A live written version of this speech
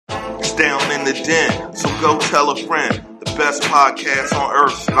It's down in the den, so go tell a friend. The best podcast on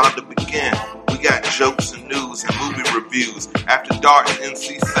earth is about to begin. We got jokes and news and movie reviews. After Dark and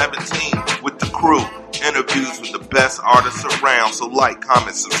NC-17 with the crew. Interviews with the best artists around. So like,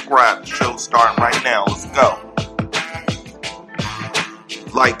 comment, subscribe. The show's starting right now. Let's go.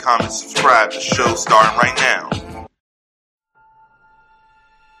 Like, comment, subscribe. The show's starting right now.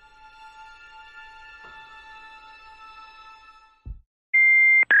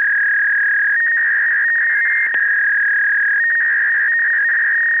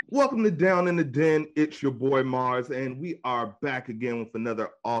 Welcome to Down in the Den. It's your boy Mars, and we are back again with another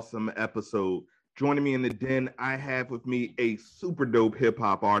awesome episode. Joining me in the den, I have with me a super dope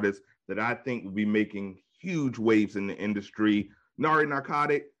hip-hop artist that I think will be making huge waves in the industry. Nari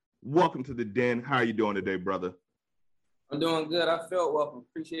Narcotic, welcome to the den. How are you doing today, brother? I'm doing good. I felt welcome.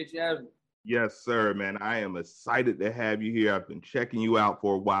 Appreciate you having me. Yes, sir, man. I am excited to have you here. I've been checking you out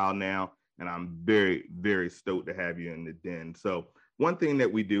for a while now, and I'm very, very stoked to have you in the den. So one thing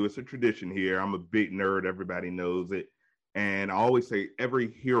that we do, it's a tradition here. I'm a big nerd. Everybody knows it. And I always say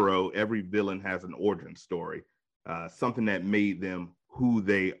every hero, every villain has an origin story, something that made them who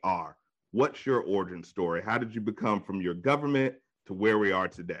they are. What's your origin story? How did you become from your government to where we are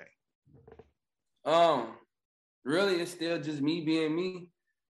today? Really, it's still just me being me.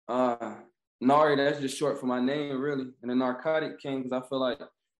 Nari, that's just short for my name, really. And the Narcotic came because I feel like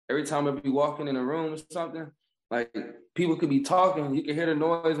every time I be walking in a room or something, like people could be talking, you can hear the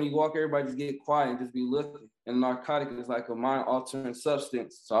noise when you walk, everybody just get quiet and just be looking. And narcotic is like a mind-altering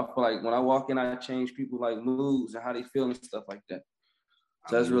substance. So I feel like when I walk in, I change people like moods and how they feel and stuff like that.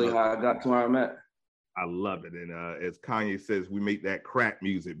 So that's really how I got to where I'm at. I love it. And as Kanye says, we make that crack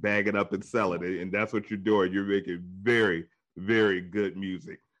music, bag it up and sell it. And that's what you're doing. You're making very, very good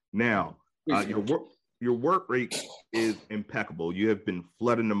music. Now, your work rate is impeccable. You have been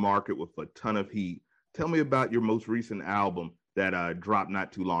flooding the market with a ton of heat. Tell me about your most recent album that dropped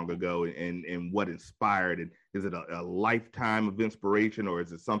not too long ago and what inspired it. Is it a lifetime of inspiration, or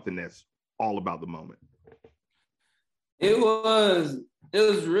is it something that's all about the moment? It was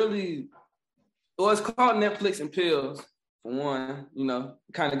called Netflix and Pills, for one. You know,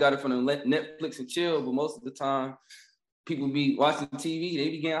 kind of got it from the Netflix and chill, but most of the time people be watching TV,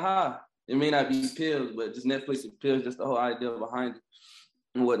 they be getting high. It may not be pills, but just Netflix and Pills, just the whole idea behind it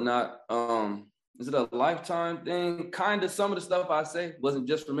and whatnot. Is it a lifetime thing? Kind of. Some of the stuff I say wasn't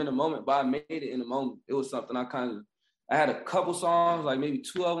just from in the moment, but I made it in the moment. It was something I had a couple songs, like maybe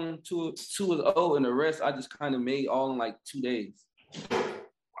two of them, two was old, and the rest I just kind of made all in like 2 days.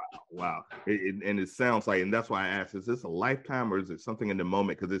 Wow. And it sounds like, and that's why I asked, is this a lifetime or is it something in the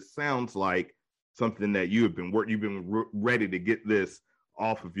moment? Because it sounds like something that you've been ready to get this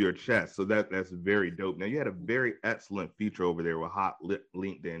off of your chest. So that's very dope. Now, you had a very excellent feature over there with Hot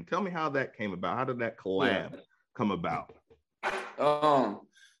LinkedIn. Tell me how that came about. How did that collab come about? The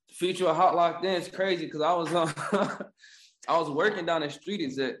feature with Hot Locked In is crazy because I was I was working down at Street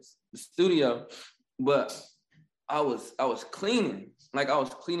Execs, the studio, but I was cleaning. Like I was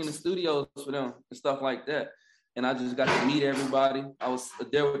cleaning the studios for them and stuff like that. And I just got to meet everybody. I was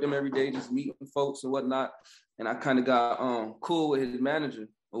there with them every day, just meeting folks and whatnot. And I kind of got cool with his manager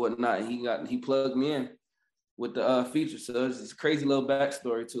or whatnot. He plugged me in with the feature. So it's this crazy little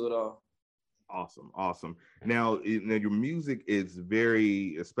backstory to it all. Awesome. Now your music is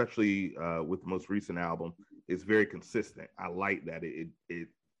very, especially with the most recent album, is very consistent. I like that. It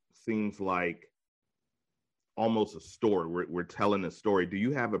seems like almost a story. We're telling a story. Do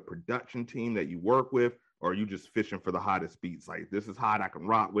you have a production team that you work with, or are you just fishing for the hottest beats? Like, this is hot, I can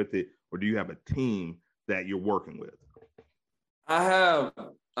rock with it. Or do you have a team that you're working with? I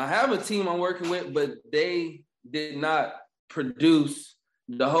have a team I'm working with, but they did not produce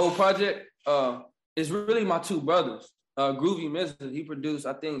the whole project. It's really my two brothers. Groovy Mr. He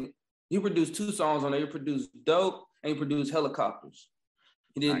produced 2 songs on there. He produced Dope and he produced Helicopters.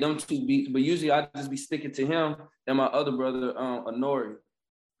 He did them 2 beats, but usually I just be sticking to him and my other brother, Anori.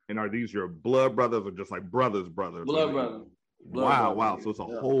 And are these your blood brothers or just like brothers? Blood brothers. Wow. So it's a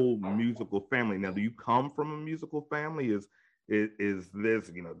whole musical family. Now, do you come from a musical family? Is this, is there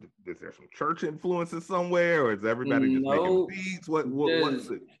some church influences somewhere, or is everybody just making beats? What's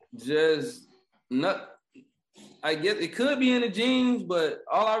it? Just not. I guess it could be in the genes, but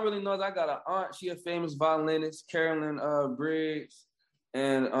all I really know is I got an aunt. She a famous violinist, Carolyn Briggs,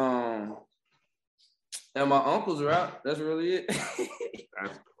 and my uncles are out. That's really it.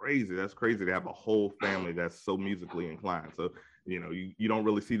 That's crazy. That's crazy to have a whole family that's so musically inclined. So, you don't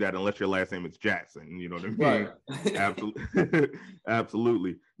really see that unless your last name is Jackson. You know what I mean? Right. Absolutely.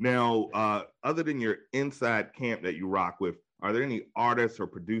 Absolutely. Now, other than your inside camp that you rock with, are there any artists or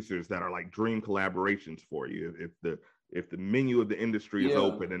producers that are like dream collaborations for you? If the menu of the industry is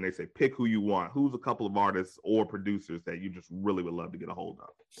open and they say pick who you want, who's a couple of artists or producers that you just really would love to get a hold of?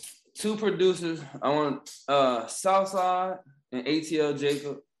 2 producers. I want Southside and ATL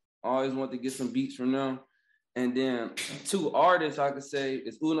Jacob. I always want to get some beats from them. And then 2 artists I could say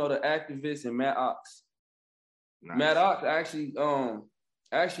is Uno the Activist and Matt Ox. Nice. Matt Ox actually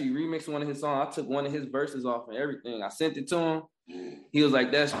remixed one of his songs. I took one of his verses off and everything. I sent it to him. He was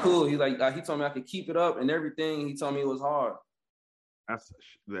like, "That's cool." He's like, he told me I could keep it up and everything. He told me it was hard.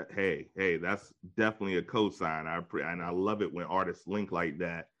 Hey, that's definitely a cosign. And I love it when artists link like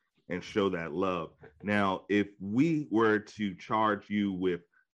that and show that love. Now, if we were to charge you with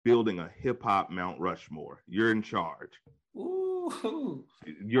building a hip hop Mount Rushmore, you're in charge. Ooh.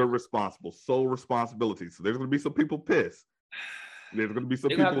 You're responsible, sole responsibility. So there's going to be some people pissed. There's going to be some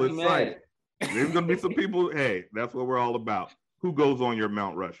people excited. There's going to be some people, hey, that's what we're all about. Who goes on your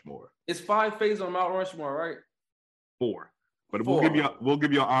Mount Rushmore? It's 5 phases on Mount Rushmore, right? 4. But 4. we'll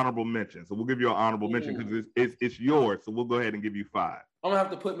give you an honorable mention. So we'll give you an honorable mention because it's yours. So we'll go ahead and give you 5. I'm gonna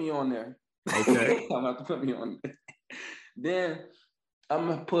have to put me on there. Okay. I'm gonna have to put me on there. Then I'm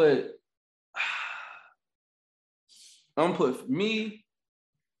gonna put me,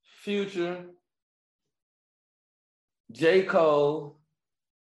 Future, J. Cole.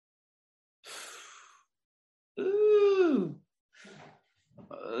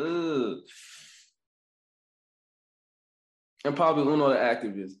 And probably Uno the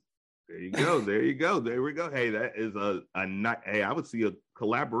Activist. There you go. There we go. Hey, that is hey, I would see a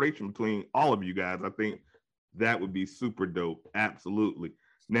collaboration between all of you guys. I think that would be super dope. Absolutely.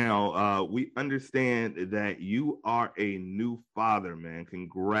 Now, we understand that you are a new father, man.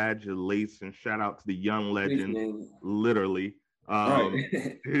 Congratulations. Shout out to the young legend. Literally.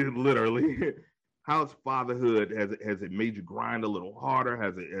 Literally. How's fatherhood? Has it made you grind a little harder?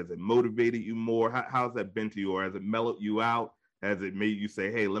 Has it motivated you more? How's that been to you? Or has it mellowed you out? Has it made you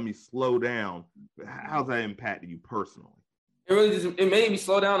say, hey, let me slow down? How's that impacted you personally? It made me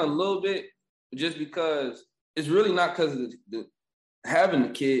slow down a little bit just because it's really not because of the having a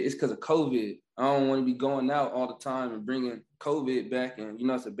kid, it's because of COVID. I don't want to be going out all the time and bringing COVID back. And,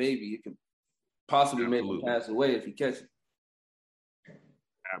 it's a baby. It can possibly make him pass away if he catches it.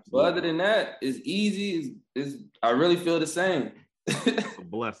 Absolutely. But other than that, it's easy. I really feel the same. That's a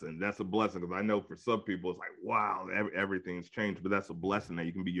blessing. That's a blessing because I know for some people it's like, wow, everything's changed. But that's a blessing that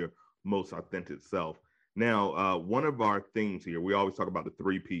you can be your most authentic self. Now, one of our things here, we always talk about the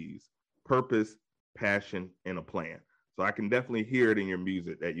 3 Ps: purpose, passion, and a plan. So I can definitely hear it in your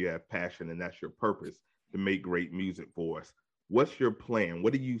music that you have passion and that's your purpose to make great music for us. What's your plan?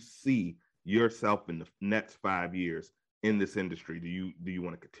 What do you see yourself in the next 5 years in this industry? Do you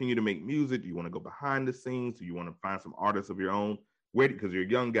want to continue to make music? Do you want to go behind the scenes? Do you want to find some artists of your own? Because you're a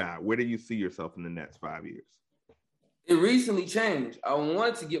young guy, where do you see yourself in the next 5 years? It recently changed. I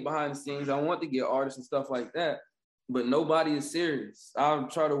wanted to get behind the scenes. I want to get artists and stuff like that, but nobody is serious. I'll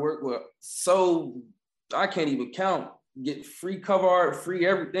try to work with, so I can't even count. Get free cover art, free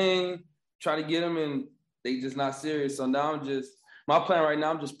everything, try to get them, and they just not serious. So now my plan right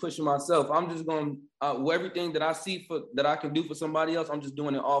now, I'm just pushing myself. I'm just going everything that I see that I can do for somebody else, I'm just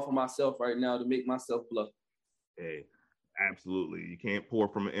doing it all for myself right now to make myself bluff. Hey, absolutely. You can't pour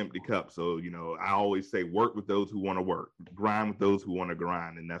from an empty cup. So, I always say work with those who want to work, grind with those who want to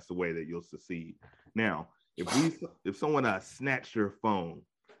grind, and that's the way that you'll succeed. Now, if someone snatched your phone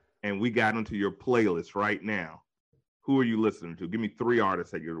and we got into your playlist right now, who are you listening to? Give me 3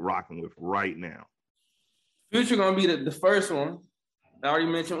 artists that you're rocking with right now. Future gonna be the first one. I already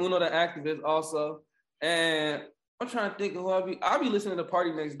mentioned Uno the Activist also. And I'm trying to think of who I'll be listening to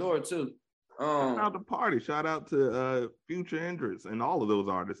Party Next Door too. Shout out to Party. Shout out to Future Hendrix and all of those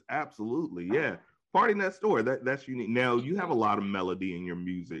artists. Absolutely. Yeah. Party Next Door. That's unique. Now, you have a lot of melody in your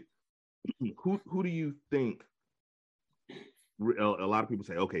music. Who do you think? A lot of people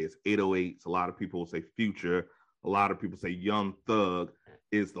say, okay, it's 808s. A lot of people say Future. A lot of people say Young Thug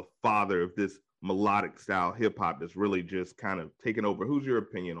is the father of this melodic style hip hop that's really just kind of taken over. Who's your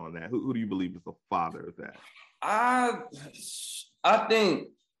opinion on that? Who do you believe is the father of that? I think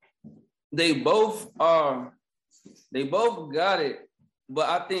they both got it, but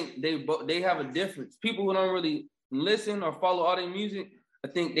I think they have a difference. People who don't really listen or follow all their music, I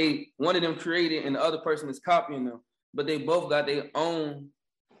think one of them created and the other person is copying them, but they both got their own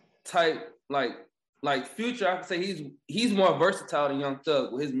type, like Future. I can say he's more versatile than Young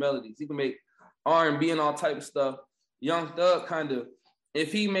Thug with his melodies. He can make R&B and all type of stuff. Young Thug kind of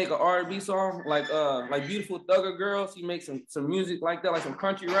if he make an R&B song like Beautiful Thugger Girls, he makes some music like that, like some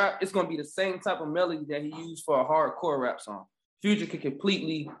country rap, it's gonna be the same type of melody that he used for a hardcore rap song. Future can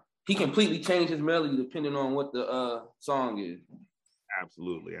completely change his melody depending on what the song is.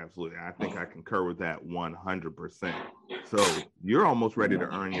 Absolutely. I think I concur with that 100%. So you're almost ready to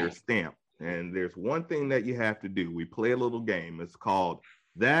earn your stamp. And there's one thing that you have to do. We play a little game. It's called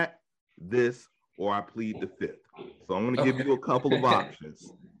That, This, or I Plead the Fifth. So I'm going to give you a couple of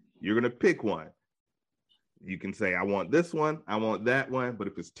options. You're going to pick one. You can say, I want this one, I want that one. But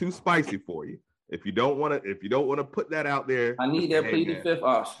if it's too spicy for you, if you don't want to put that out there, I need that plead the fifth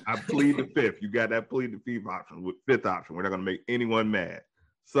option. I plead the fifth. You got that plead the fifth option. With fifth option, we're not going to make anyone mad.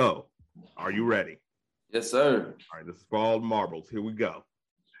 So, are you ready? Yes, sir. All right, this is for all the marbles. Here we go.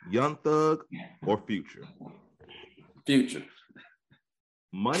 Young Thug or Future? Future.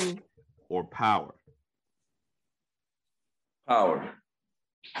 Money or power? Power.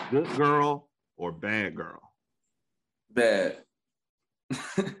 Good girl or bad girl? Bad.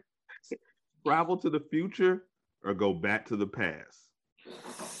 Travel to the future or go back to the past?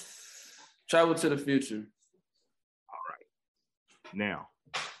 Travel to the future. All right. Now,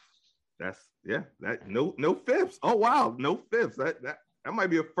 no fifths. Oh wow, no fifths. That might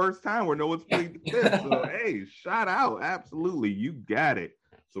be a first time where no one's played the fifth. So hey, shout out. Absolutely, you got it.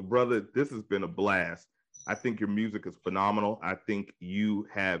 So brother, this has been a blast. I think your music is phenomenal. I think you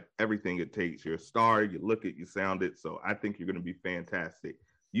have everything it takes. You're a star. You look it, you sound it. So I think you're going to be fantastic.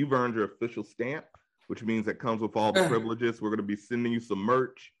 You've earned your official stamp, which means that comes with all the privileges. We're going to be sending you some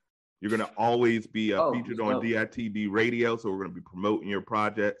merch. You're going to always be featured on DITB radio. So we're going to be promoting your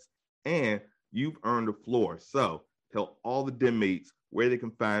projects. And you've earned the floor. So tell all the den mates where they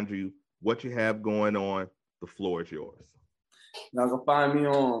can find you, what you have going on. The floor is yours. Y'all can find me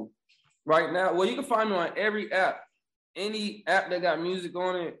on right now. Well, you can find me on every app. Any app that got music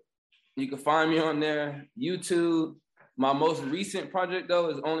on it, you can find me on there. YouTube. My most recent project, though,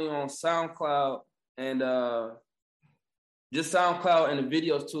 is only on SoundCloud, and just SoundCloud, and the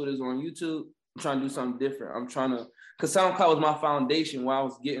videos to it is on YouTube. I'm trying to do something different. Because SoundCloud was my foundation where I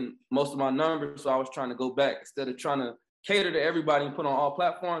was getting most of my numbers, so I was trying to go back. Instead of trying to cater to everybody and put on all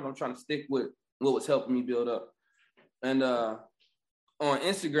platforms, I'm trying to stick with what was helping me build up. And on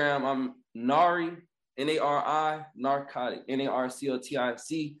Instagram, I'm Nari, Nari, Narcotic,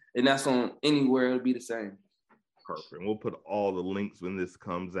 Narcotic, and that's on anywhere. It'll be the same. Perfect. And we'll put all the links when this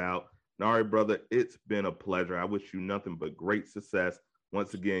comes out. Nari, brother, it's been a pleasure. I wish you nothing but great success.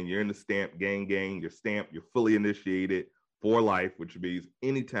 Once again, you're in the Stamp gang. You're stamped. You're fully initiated for life, which means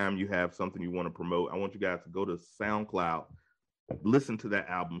anytime you have something you want to promote, I want you guys to go to SoundCloud, listen to that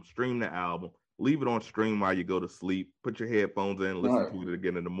album, stream the album, leave it on stream while you go to sleep, put your headphones in, listen to it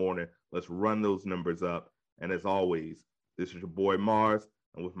again in the morning. Let's run those numbers up. And as always, this is your boy Mars,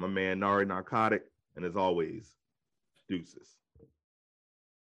 and with my man Nari Narcotic. And as always, deuces.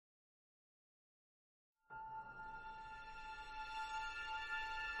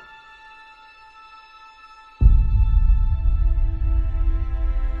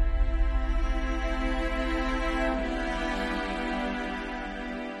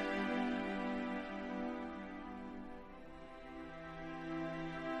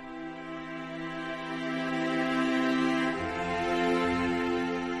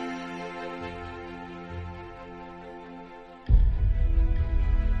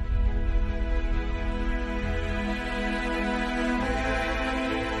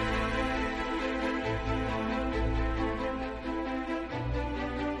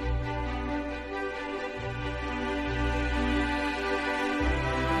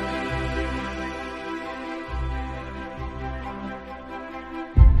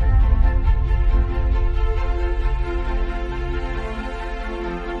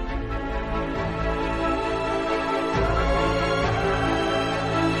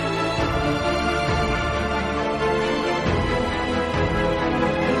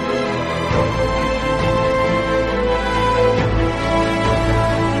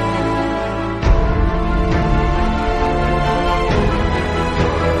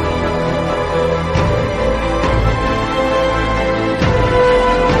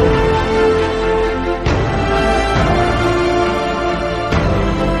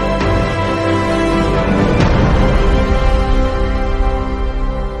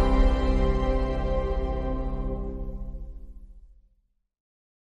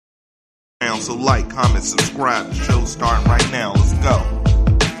 So like, comment, subscribe. The show's starting right now. Let's go.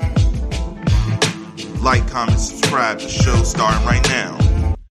 Like, comment, subscribe. The show's starting right now.